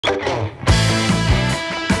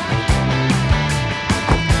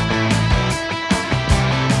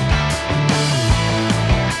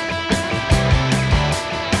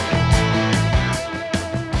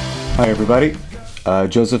Hi everybody,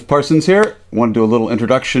 Joseph Parsons here. I want to do a little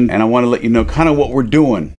introduction and I want to let you know kind of what we're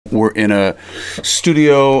doing. We're in a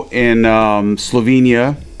studio in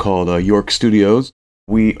Slovenia called York Studios.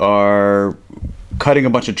 We are cutting a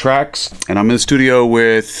bunch of tracks and I'm in the studio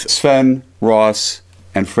with Sven, Ross,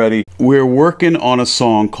 and Freddi. We're working on a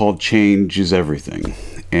song called Change is Everything.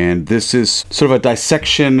 And this is sort of a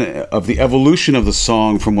dissection of the evolution of the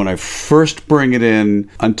song from when I first bring it in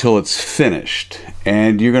until it's finished.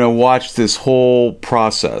 And you're going to watch this whole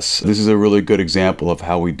process. This is a really good example of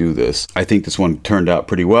how we do this. I think this one turned out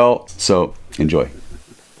pretty well, so enjoy.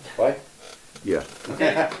 Bye. Yeah.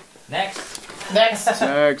 Okay. Next. Next.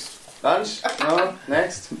 Lunch? No?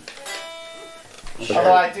 Next?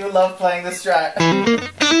 Although I do love playing this track.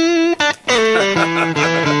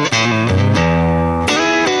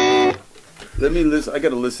 Let me listen. I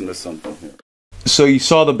gotta listen to something here. So you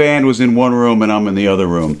saw the band was in one room and I'm in the other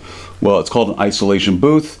room. Well, it's called an isolation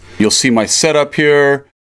booth. You'll see my setup here.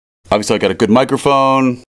 Obviously I got a good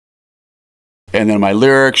microphone. And then my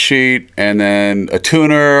lyric sheet. And then our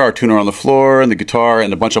tuner on the floor, and the guitar,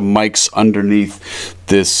 and a bunch of mics underneath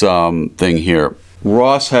this thing here.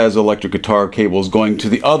 Ross has electric guitar cables going to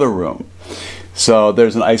the other room. So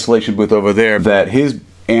there's an isolation booth over there that his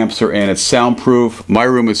amps are in. It's soundproof. My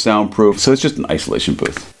room is soundproof. So it's just an isolation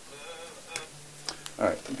booth. All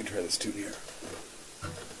right, we can try this tune here.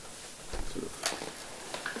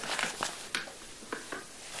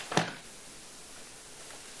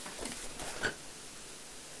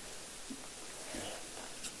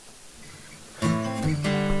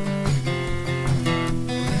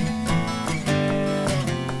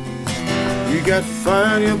 You got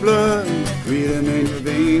fire in your blood, freedom in your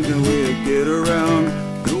veins, no way to get around,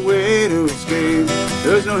 no way to escape.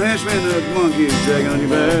 There's no henchman, no monkeys dragging on your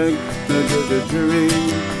back, no judge or jury.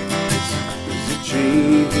 This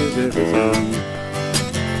change is everything.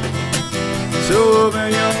 So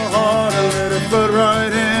open your heart and let it flood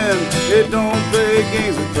right in. It don't play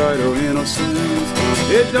games with pride or innocence.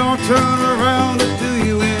 It don't turn around to do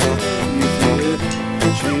you in. You feel it,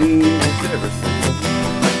 change is everything.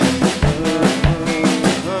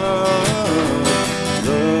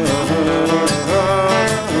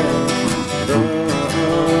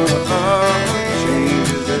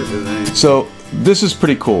 So this is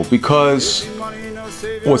pretty cool because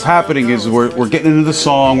what's happening is we're getting into the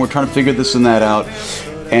song, we're trying to figure this and that out,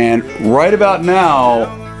 and right about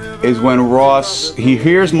now is when Ross, he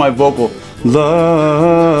hears my vocal,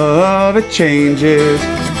 love, it changes.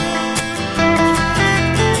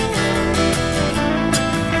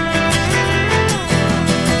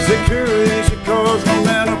 Security should cause no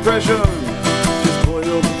man oppression, just boil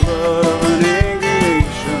the blood of an angry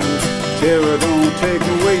nation. Terror don't take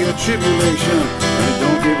away your tribulation, and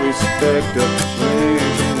don't give respect of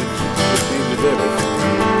change. It changes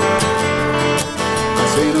everything. I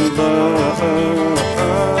say no love,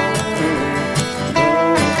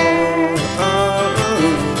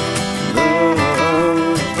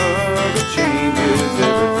 it changes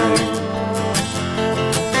everything.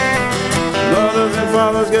 Mothers and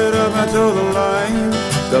fathers get up and toe the line,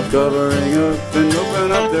 stop covering up and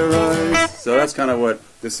open up their eyes. So that's kind of what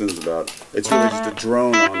this is about. It's really just a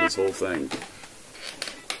drone on this whole thing.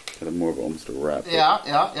 Kind of more of almost a rap. Yeah.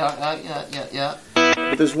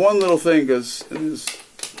 But there's one little thing, because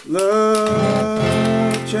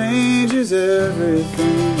love changes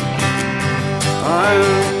everything. I'm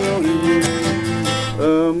wanting you,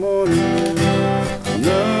 I'm wanting you,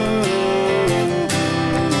 love.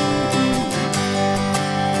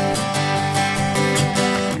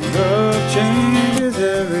 Love changes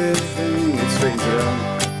everything. It straightens it out.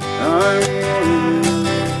 I'm wanting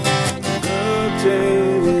you. Love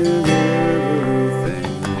changes everything.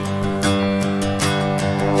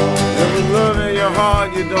 Every love in your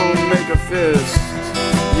heart, you don't make a fist.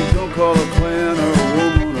 You don't call a clan or a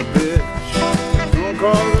woman a bitch. Don't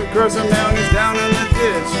call the cursing down, he's down in the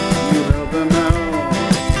ditch. You help him out.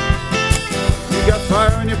 You got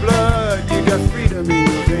fire in your blood, you got freedom in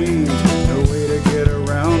your veins. No way to get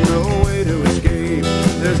around, no way to escape.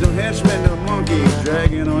 There's no henchman, no monkey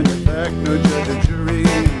dragging on your back, no judge or jury.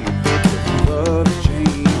 Love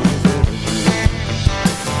changes everything.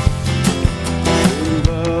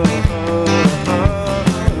 Love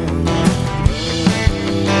changes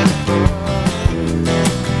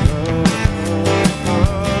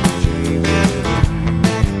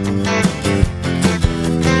everything.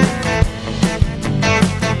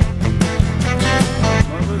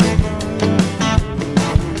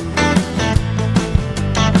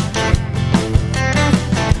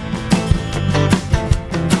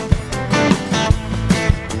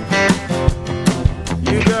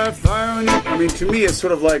 to me, it's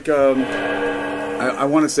sort of like I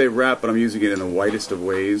want to say rap, but I'm using it in the whitest of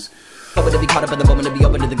ways. It's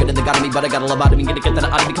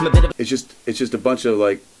just a bunch of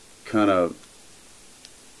like kind of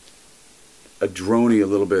a droney, a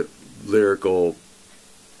little bit lyrical.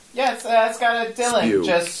 Yeah, it's got a Dylan spew.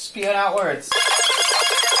 just spewing out words.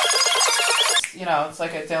 You know, it's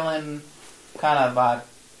like a Dylan kind of vibe.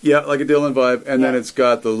 Yeah, like a Dylan vibe, and then it's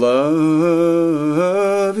got the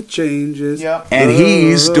love, it changes. Yeah. And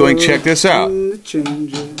he's doing, check this out. It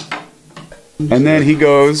changes. And then he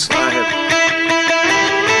goes,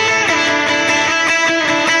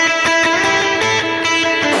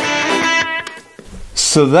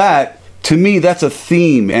 so that, to me, that's a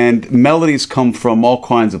theme, and melodies come from all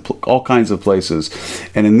kinds of places.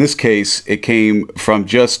 And in this case, it came from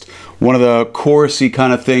just one of the chorusy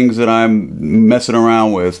kind of things that I'm messing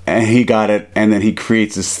around with, and he got it, and then he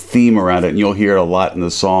creates this theme around it, and you'll hear it a lot in the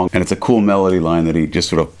song. And it's a cool melody line that he just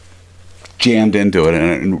sort of jammed into it,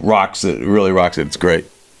 and it rocks it. It really rocks it. It's great.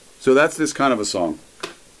 So that's this kind of a song.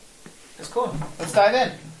 It's cool. Let's dive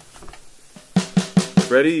in.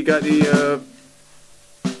 Ready? You got the?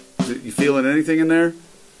 You feeling anything in there?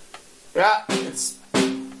 Yeah,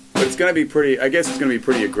 But it's gonna be pretty. I guess it's gonna be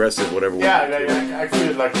pretty aggressive. Whatever. I feel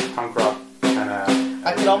it like punk rock kind of.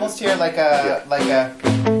 I could almost hear like a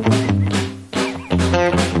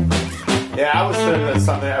Yeah, I was saying that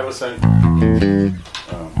something. I was saying.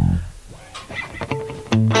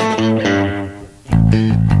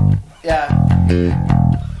 yeah.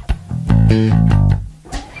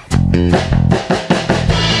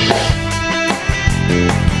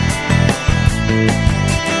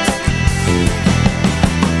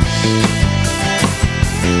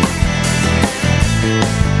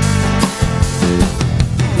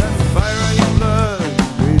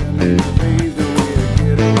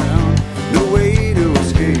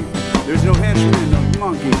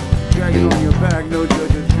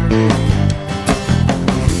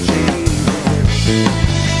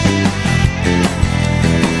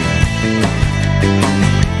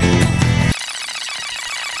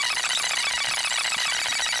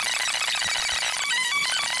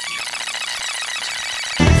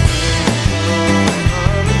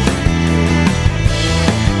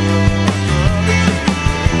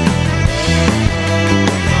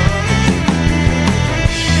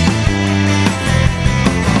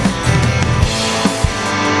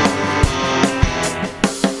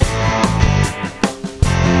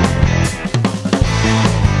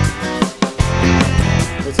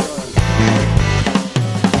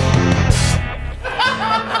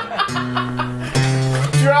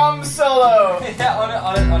 Drum solo!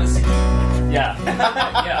 Yeah, honestly. Yeah.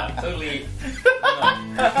 Yeah, totally.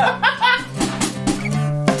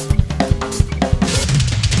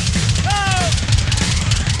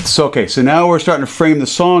 So, okay, so now we're starting to frame the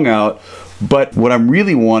song out, but what I'm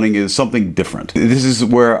really wanting is something different. This is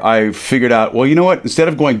where I figured out, well, you know what? Instead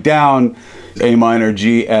of going down A minor,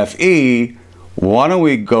 G, F, E, why don't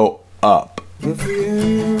we go up? Any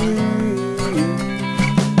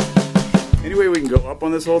way we can go up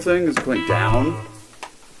on this whole thing is going down.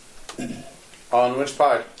 On which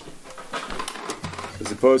part?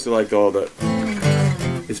 As opposed to like all the...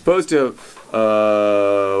 It's supposed to,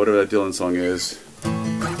 whatever that Dylan song is.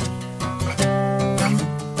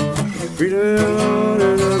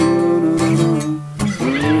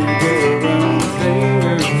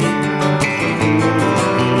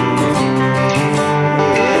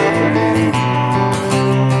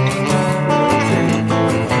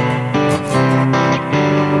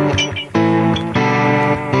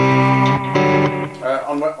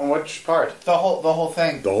 On which part? The whole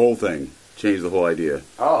thing. The whole thing. Change the whole idea.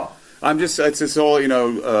 Oh. I'm just, it's just all, you know,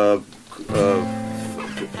 ain't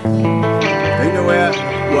no way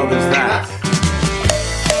well, there's that.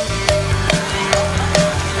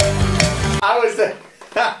 I was there.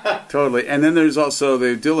 Totally. And then there's also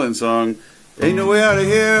the Dylan song, Ain't No Way Out of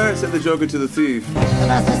Here, Send the Joker to the Thief.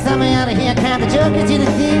 I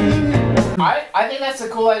think that's a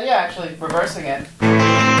cool idea, actually, reversing it.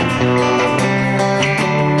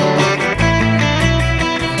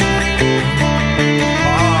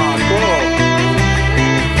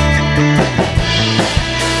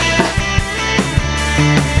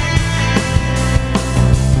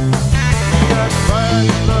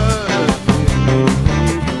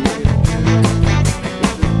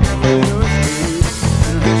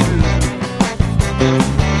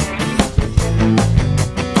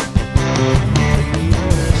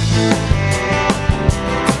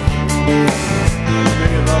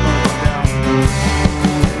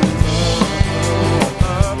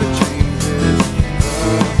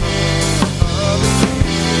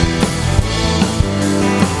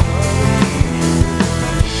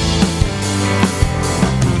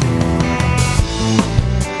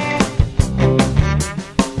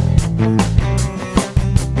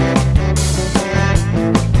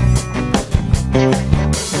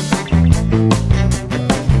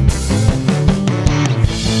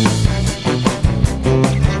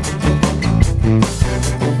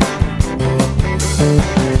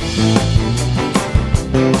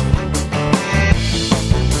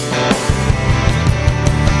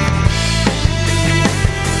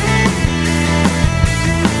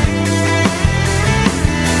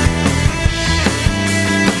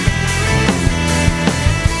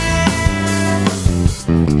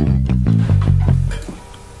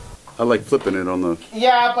 like flipping it on the...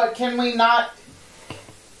 Yeah, but can we not...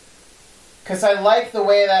 Because I like the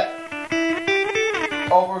way that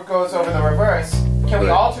goes over the reverse. Can we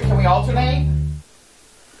alter? Can we alternate?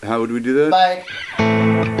 How would we do that? Like...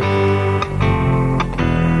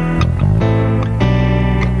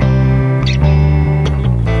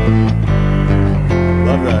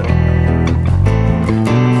 Love that.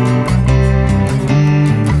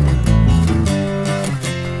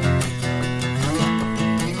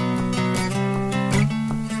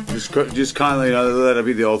 Just kindly let it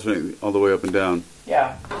be the alternate all the way up and down.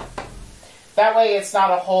 Yeah. That way it's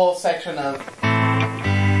not a whole section of...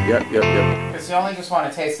 Yep. Because you only just want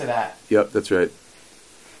a taste of that. Yep, that's right.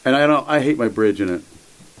 And I hate my bridge in it.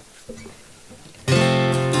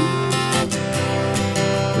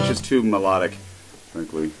 It's just too melodic,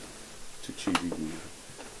 frankly. Too cheesy.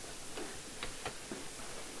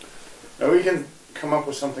 Now we can come up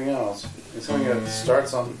with something else. It's something that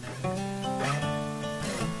starts on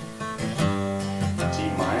D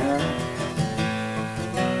minor.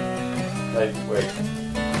 Like, wait.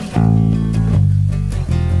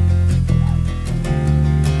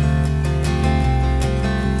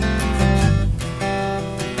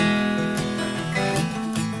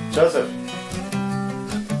 Joseph,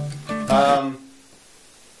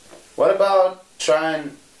 what about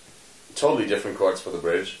trying totally different chords for the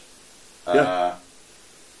bridge? Yeah.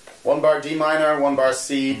 1 bar D minor, 1 bar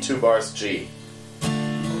C, 2 bars G.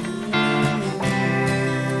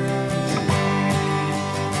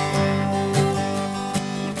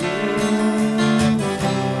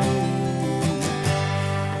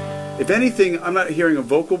 If anything, I'm not hearing a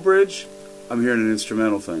vocal bridge. I'm hearing an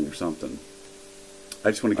instrumental thing or something. I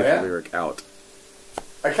just want to get the lyric out.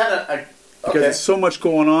 Because there's so much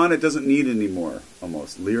going on, it doesn't need any more,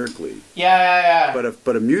 almost, lyrically. Yeah.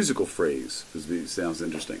 But a musical phrase sounds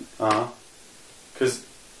interesting. Because...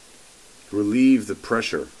 relieve the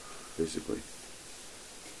pressure, basically.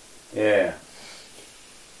 Yeah.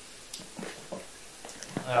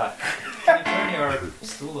 Can you turn your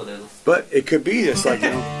stool a little? But it could be just like,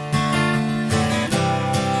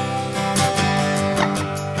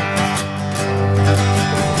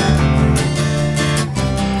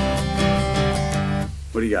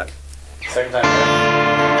 What do you got? Second time.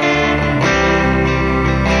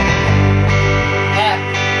 F.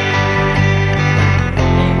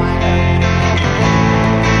 A minor.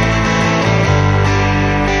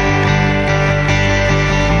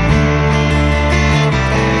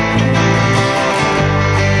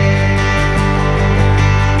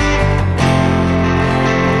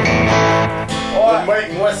 Would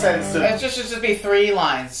make more sense to It should be 3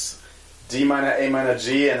 lines. D minor, A minor,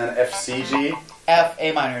 G, and then F, C, G. F,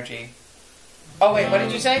 A minor, G. Oh wait, what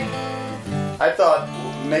did you say? I thought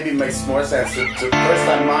maybe it makes more sense to first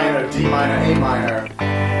time minor, D minor, A minor,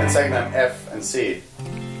 and second time F and C.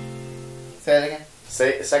 Say it again.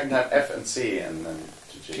 Second time F and C, and then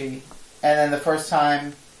to G. G. And then the first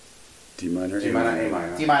time D minor, D minor, A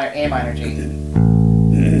minor. D minor, A minor, G.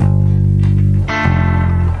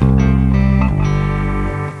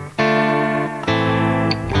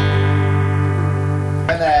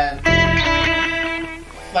 And then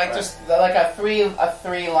just like a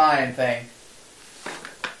three line thing.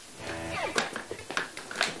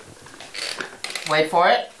 Wait for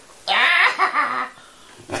it.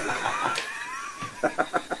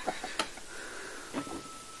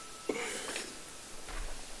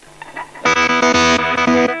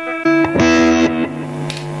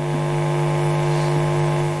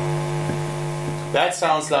 That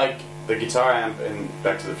sounds like the guitar amp in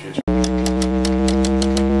Back to the Future.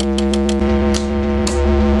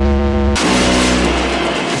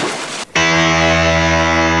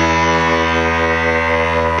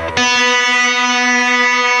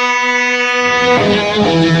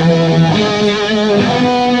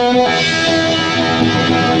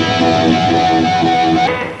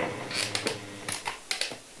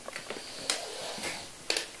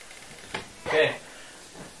 Okay.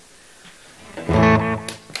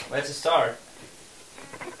 Where to start?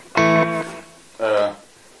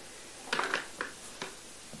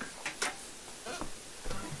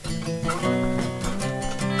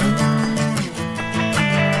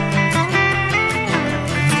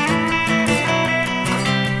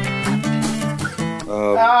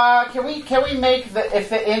 Can we make if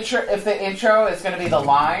the intro is going to be the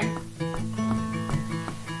line,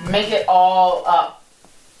 make it all up.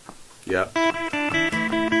 Yeah.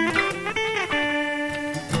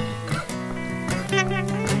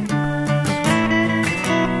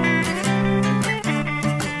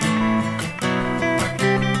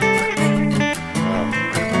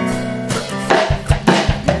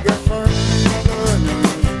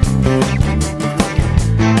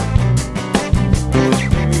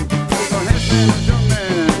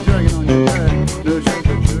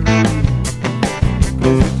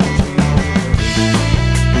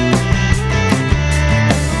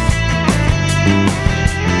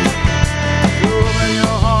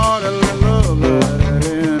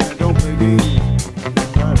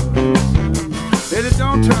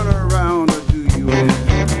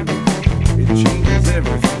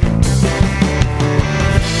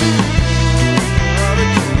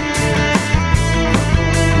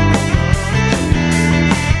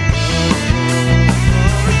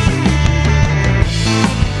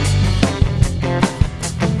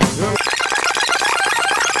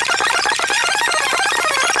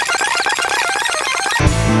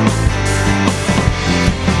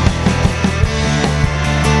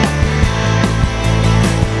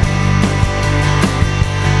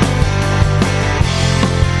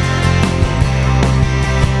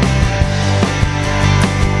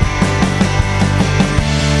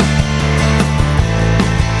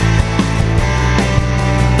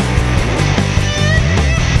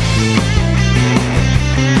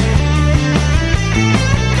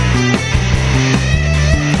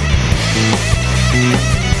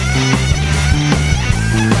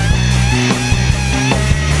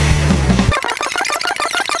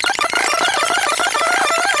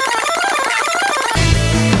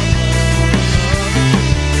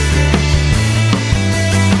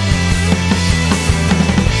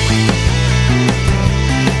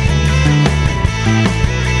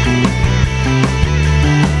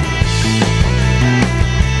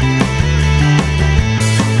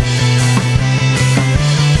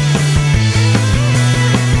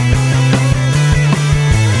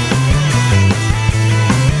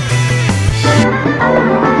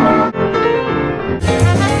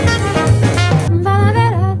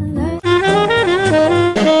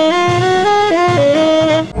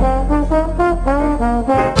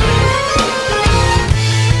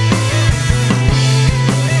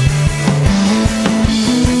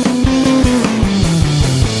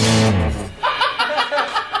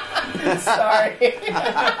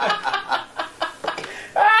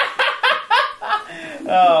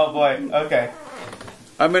 Oh boy. Okay.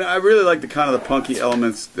 I mean, I really like the kind of the punky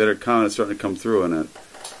elements that are kind of starting to come through in it.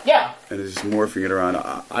 Yeah. And it's just morphing it around.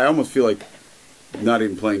 I almost feel like not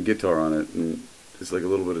even playing guitar on it, and it's like a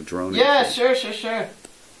little bit of droning. Yeah, sure. I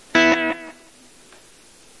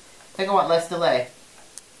think I want less delay.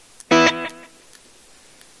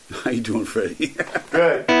 How you doing, Freddie?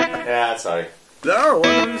 Good. Yeah, sorry. No,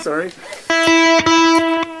 I'm sorry.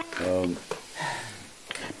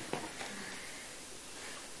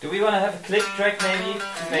 Do we want to have a click track maybe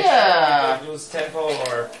to make Yeah. sure we don't lose tempo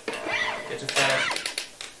or get too fast?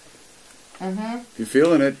 If you're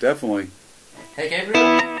feeling it, definitely. Hey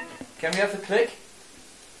Gabriel, can we have the click?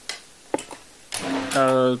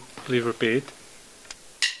 Please repeat.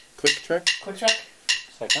 Click track, Quick check.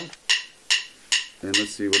 Second. and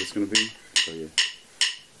let's see what it's going to be. Oh, yeah.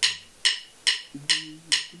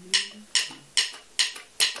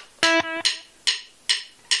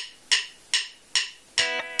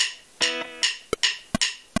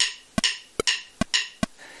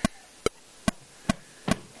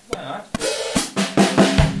 Why not?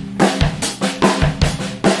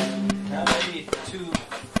 Now maybe 2,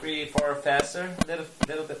 3, 4 faster,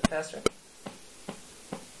 little bit faster.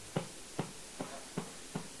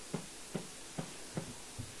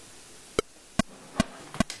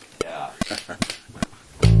 Yeah.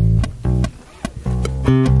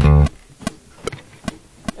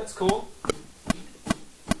 That's cool.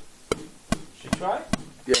 Should we try?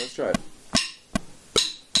 Yeah, let's try it.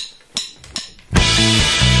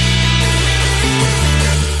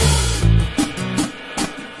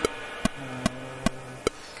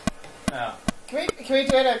 No. Can we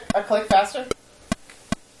do it a click faster?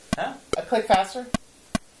 Huh? A click faster?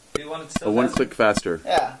 Do you want it still One faster? click faster.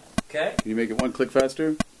 Yeah. Okay. Can you make it one click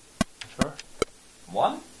faster? Sure.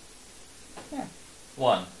 1? Yeah.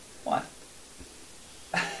 1.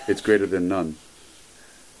 It's greater than none.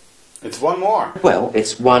 It's one more. Well,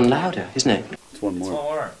 it's one louder, isn't it? It's one It's more. one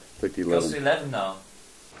more. Click the It goes to 11. 11 now.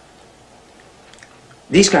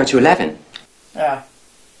 These go to 11. Yeah.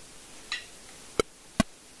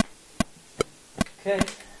 Okay.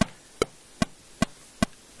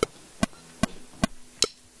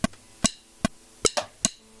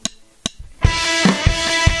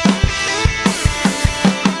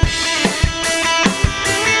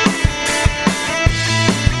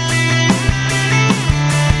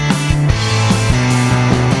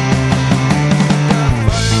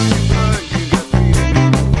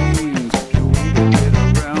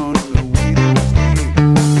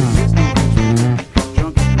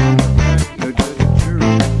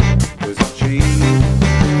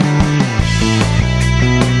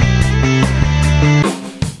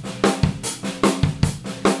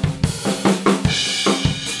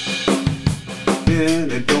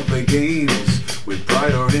 It don't play games with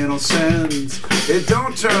pride or innocence. It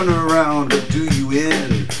don't turn around but do you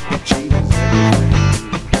in. It changes everything.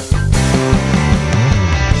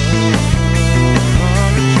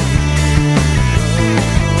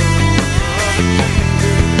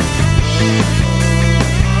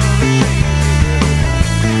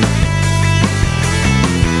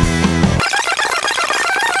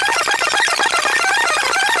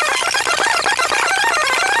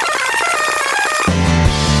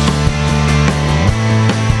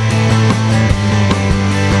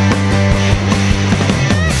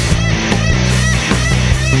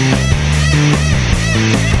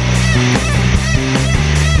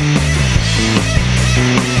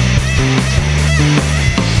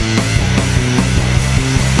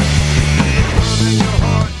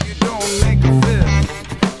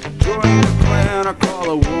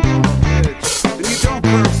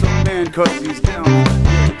 Cause he's down in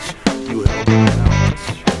the ditch. You help him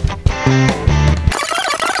out.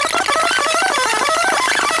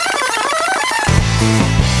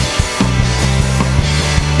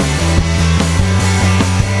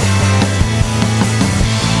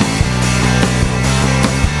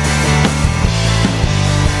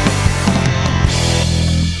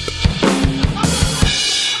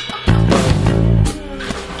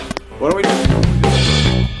 What do we do?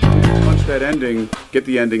 Punch that ending, get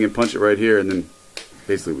the ending and punch it right here, and then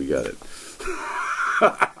basically we got it.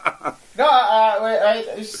 No, wait,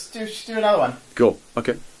 just do another one. Cool.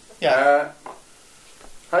 Okay. Yeah.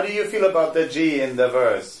 How do you feel about the G in the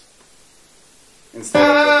verse? Instead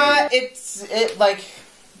of the B? It's like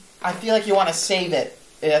I feel like you want to save it.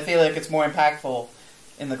 I feel like it's more impactful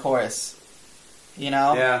in the chorus. You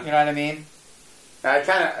know? Yeah. You know what I mean? I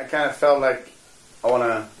kind of felt like I want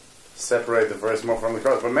to separate the verse more from the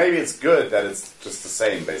chorus, but maybe it's good that it's just the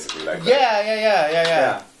same, basically. Like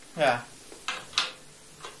Yeah.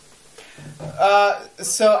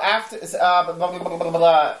 So after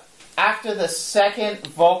after the second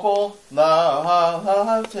vocal,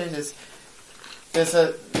 love changes. There's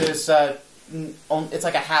it's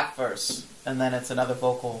like a half verse, and then it's another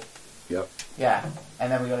vocal. Yep. Yeah,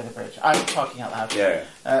 and then we go to the bridge. I'm talking out loud. Yeah.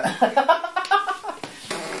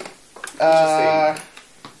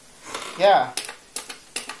 Yeah.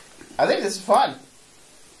 I think this is fun.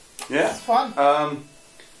 Yeah. It's fun.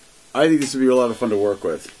 I think this would be a lot of fun to work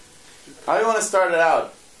with. How do you want to start it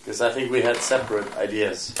out? Because I think we had separate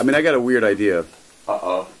ideas. I mean, I got a weird idea.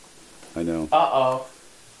 Uh-oh. I know. Uh-oh.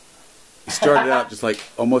 It started out just like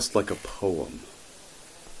almost like a poem.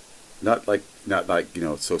 Not like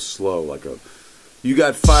so slow, like a you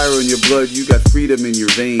got fire in your blood, you got freedom in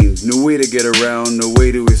your veins, no way to get around, no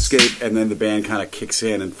way to escape, and then the band kind of kicks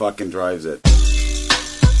in and fucking drives it.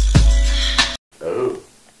 Oh.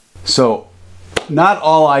 So, not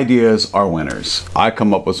all ideas are winners. I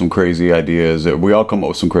come up with some crazy ideas. We all come up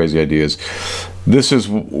with some crazy ideas. This is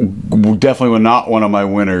definitely not one of my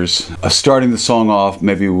winners. Starting the song off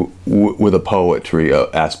maybe with a poetry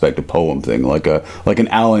aspect, a poem thing, like an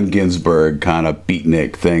Allen Ginsberg kind of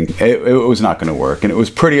beatnik thing. It was not going to work, and it was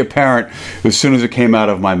pretty apparent as soon as it came out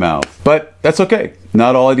of my mouth. But that's okay.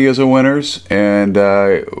 Not all ideas are winners, and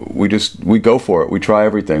we go for it. We try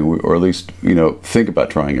everything, or at least think about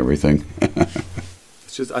trying everything.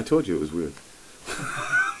 It's just I told you it was weird.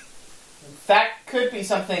 That could be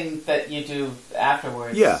something that you do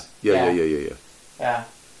afterwards. Yeah. Yeah.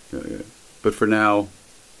 But for now,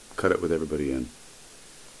 cut it with everybody in.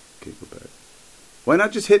 Okay, go back. Why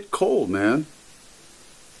not just hit cold, man?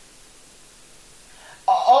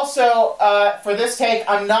 Also, for this take,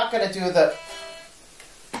 I'm not going to do the...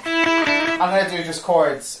 I'm going to do just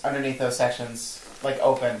chords underneath those sections, like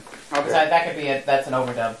open. Okay. That could be that's an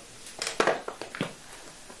overdub.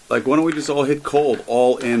 Like, why don't we just all hit cold,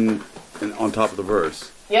 all in on top of the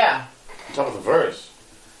verse? Yeah. On top of the verse.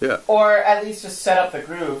 Yeah. Or at least just set up the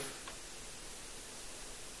groove.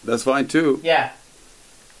 That's fine, too. Yeah.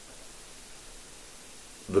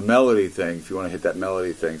 The melody thing, if you want to hit that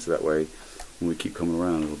melody thing, so that way, when we keep coming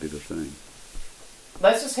around, it'll be the thing.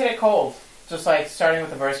 Let's just hit it cold. Just like starting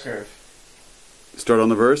with the verse groove. Start on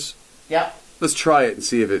the verse? Yep. Let's try it and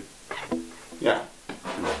see if it... Yeah.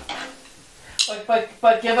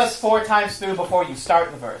 But give us 4 times through before you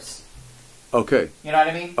start the verse. Okay. You know what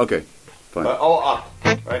I mean? Okay. Fine. But all up,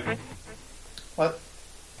 right? What?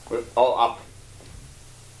 We're all up.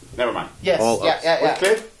 Never mind. Yes. All yeah, ups. yeah, yeah.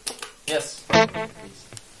 Okay? Yes.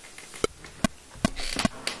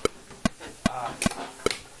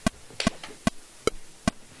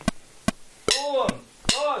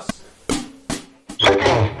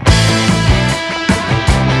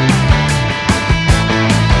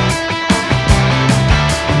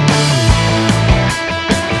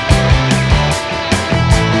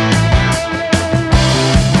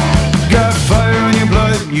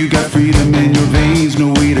 You got freedom in your veins,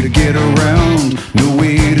 no way to get around, no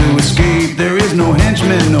way to escape. There is no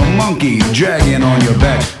henchman, no monkey dragging on your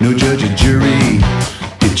back, no judge or jury.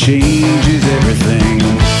 It changes everything.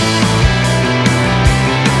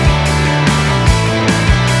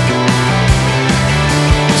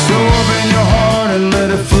 So open your heart and let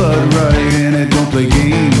it flood right in it. Don't play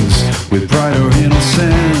games with pride or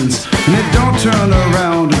innocence, and it don't turn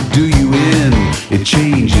around to do you in. It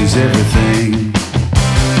changes everything.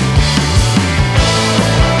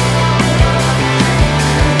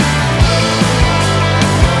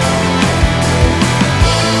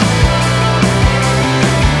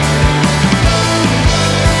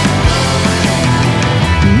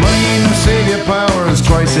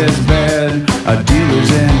 Twice as bad. Our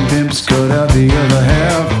dealers and pimps cut out the other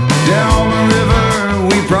half. Down the river,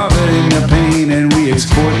 we profit in the pain, and we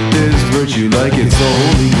export this virtue like it's the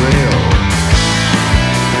holy grail.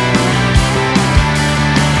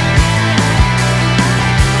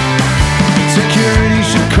 Security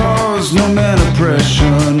should cause no man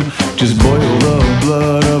oppression. Just boil the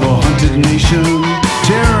blood of a hunted nation.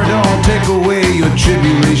 Terror don't take away your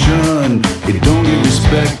tribulation. It don't get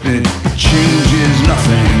respect, it changes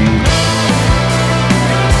nothing.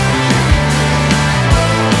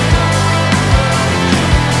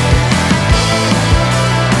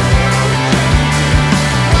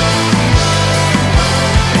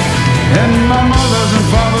 And my mothers and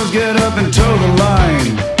fathers get up and toe the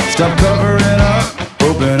line. Stop covering up,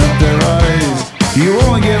 open up their eyes. You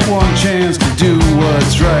only get one chance to do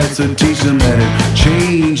what's right, so teach them that it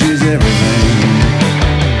changes everything.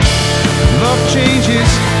 Love changes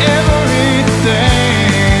everything.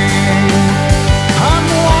 I'm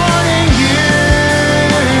warning you.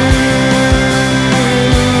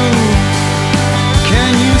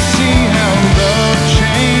 Can you see how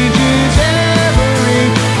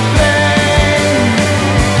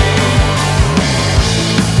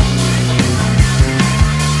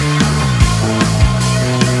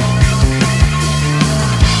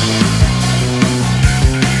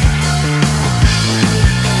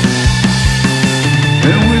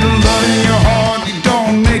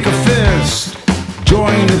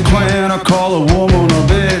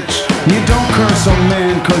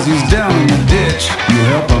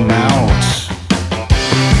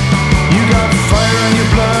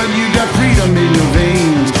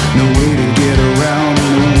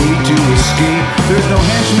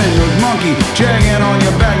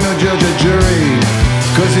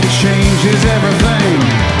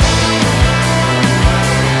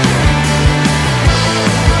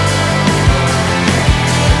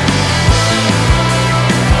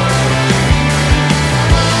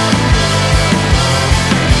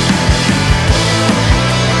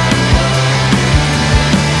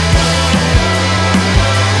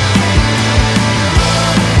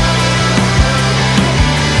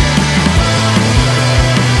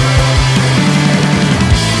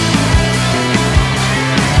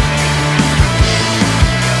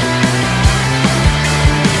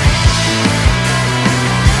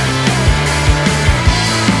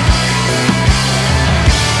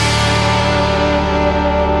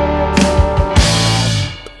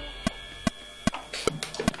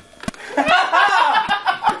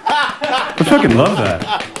I fucking love that.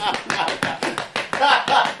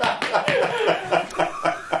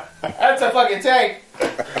 That's a fucking take.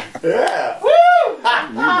 Yeah. Woo!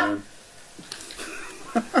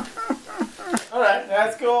 Alright,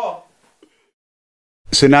 that's cool.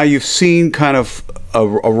 So now you've seen kind of a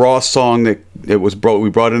raw song that we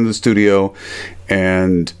brought into the studio,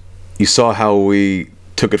 and you saw how we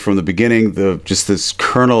took it from the beginning, just this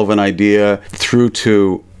kernel of an idea, through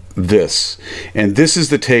to this. And this is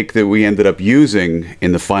the take that we ended up using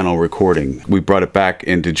in the final recording. We brought it back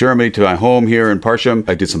into Germany, to my home here in Parcham.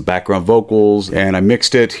 I did some background vocals, and I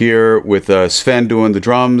mixed it here with Sven doing the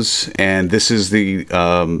drums, and this is the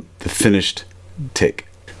finished take.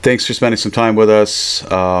 Thanks for spending some time with us.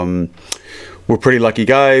 We're pretty lucky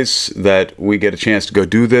guys that we get a chance to go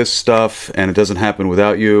do this stuff, and it doesn't happen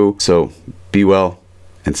without you. So be well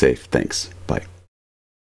and safe. Thanks. Bye.